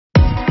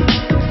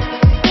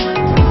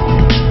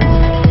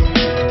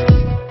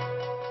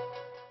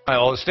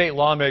Well, the state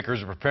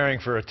lawmakers are preparing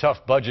for a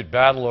tough budget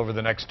battle over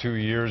the next 2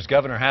 years.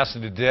 Governor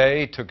Hassan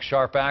today took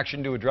sharp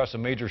action to address a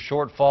major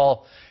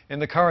shortfall in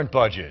the current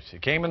budget.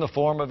 It came in the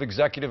form of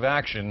executive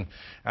action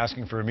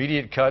asking for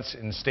immediate cuts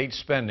in state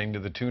spending to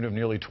the tune of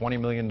nearly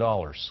 $20 million.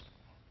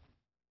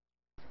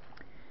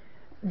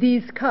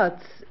 These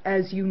cuts,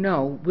 as you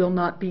know, will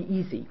not be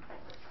easy.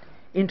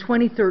 In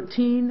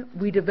 2013,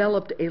 we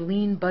developed a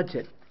lean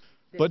budget.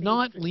 But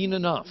not lean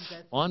enough.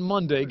 On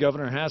Monday,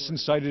 Governor Hassan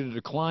cited a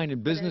decline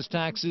in business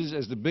taxes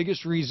as the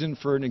biggest reason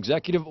for an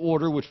executive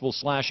order which will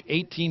slash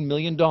 $18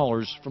 million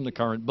from the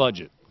current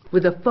budget.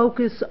 With a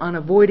focus on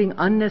avoiding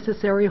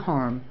unnecessary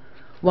harm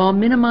while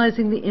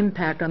minimizing the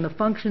impact on the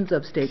functions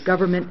of state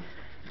government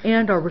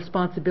and our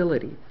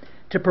responsibility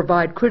to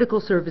provide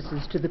critical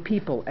services to the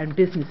people and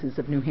businesses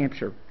of New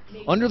Hampshire.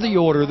 Under the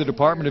order, the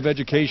Department of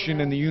Education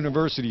and the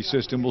university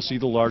system will see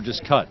the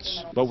largest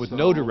cuts, but with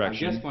no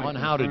direction on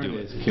how to do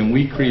it. Can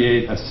we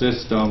create a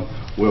system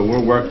where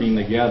we're working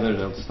together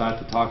to start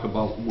to talk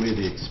about where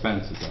the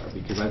expenses are?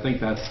 Because I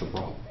think that's the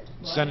problem.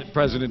 Senate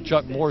President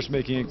Chuck Morse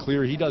making it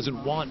clear he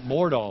doesn't want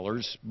more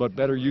dollars, but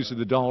better use of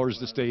the dollars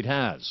the state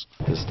has.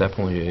 This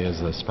definitely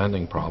is a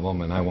spending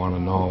problem, and I want to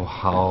know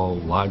how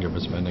large of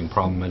a spending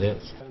problem it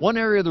is. One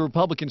area the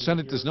Republican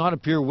Senate does not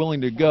appear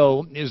willing to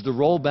go is the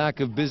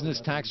rollback of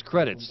business tax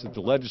credits that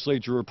the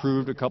legislature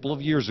approved a couple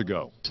of years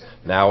ago.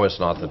 Now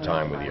is not the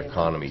time with the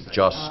economy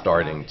just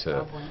starting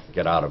to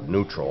get out of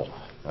neutral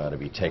to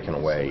be taken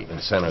away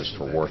incentives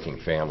for working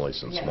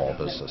families and small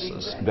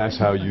businesses. That's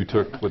how you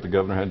took what the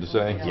governor had to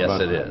say?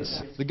 Yes, it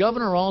is. The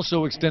governor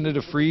also extended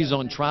a freeze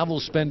on travel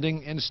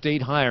spending and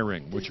state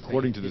hiring, which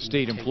according to the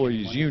State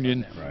Employees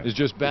Union is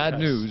just bad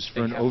news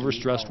for an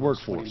overstressed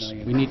workforce.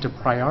 We need to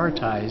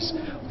prioritize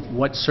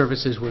what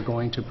services we're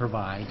going to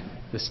provide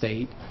the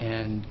state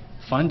and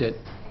fund it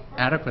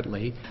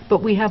adequately.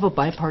 But we have a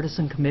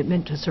bipartisan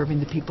commitment to serving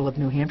the people of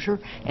New Hampshire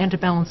and to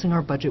balancing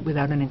our budget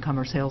without an income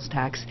or sales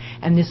tax,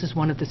 and this is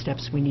one of the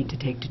steps we need to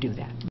take to do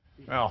that.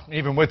 Well,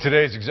 even with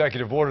today's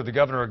executive order, the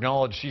governor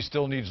acknowledged she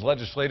still needs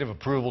legislative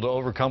approval to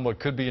overcome what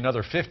could be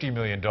another $50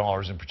 million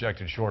in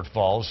projected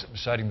shortfalls,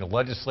 citing the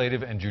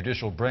legislative and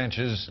judicial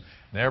branches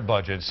and their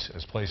budgets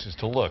as places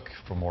to look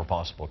for more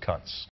possible cuts.